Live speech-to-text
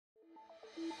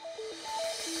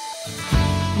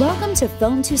Welcome to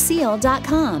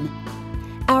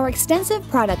foam2seal.com. Our extensive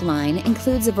product line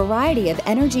includes a variety of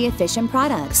energy-efficient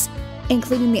products,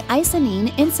 including the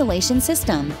icynene insulation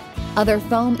system, other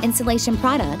foam insulation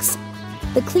products,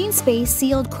 the crawlspace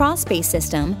sealed crawlspace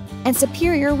system, and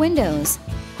superior windows,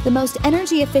 the most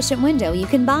energy-efficient window you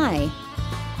can buy.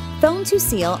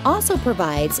 Foam2Seal also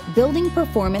provides building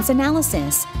performance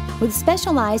analysis with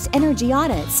specialized energy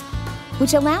audits,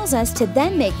 which allows us to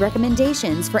then make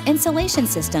recommendations for insulation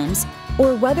systems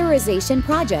or weatherization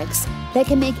projects that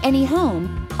can make any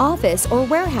home, office, or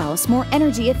warehouse more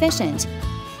energy efficient,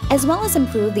 as well as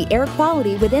improve the air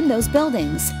quality within those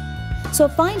buildings. So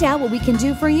find out what we can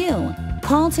do for you.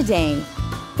 Call today.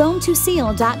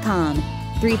 Foam2seal.com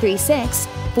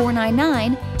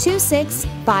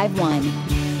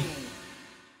 336-499-2651.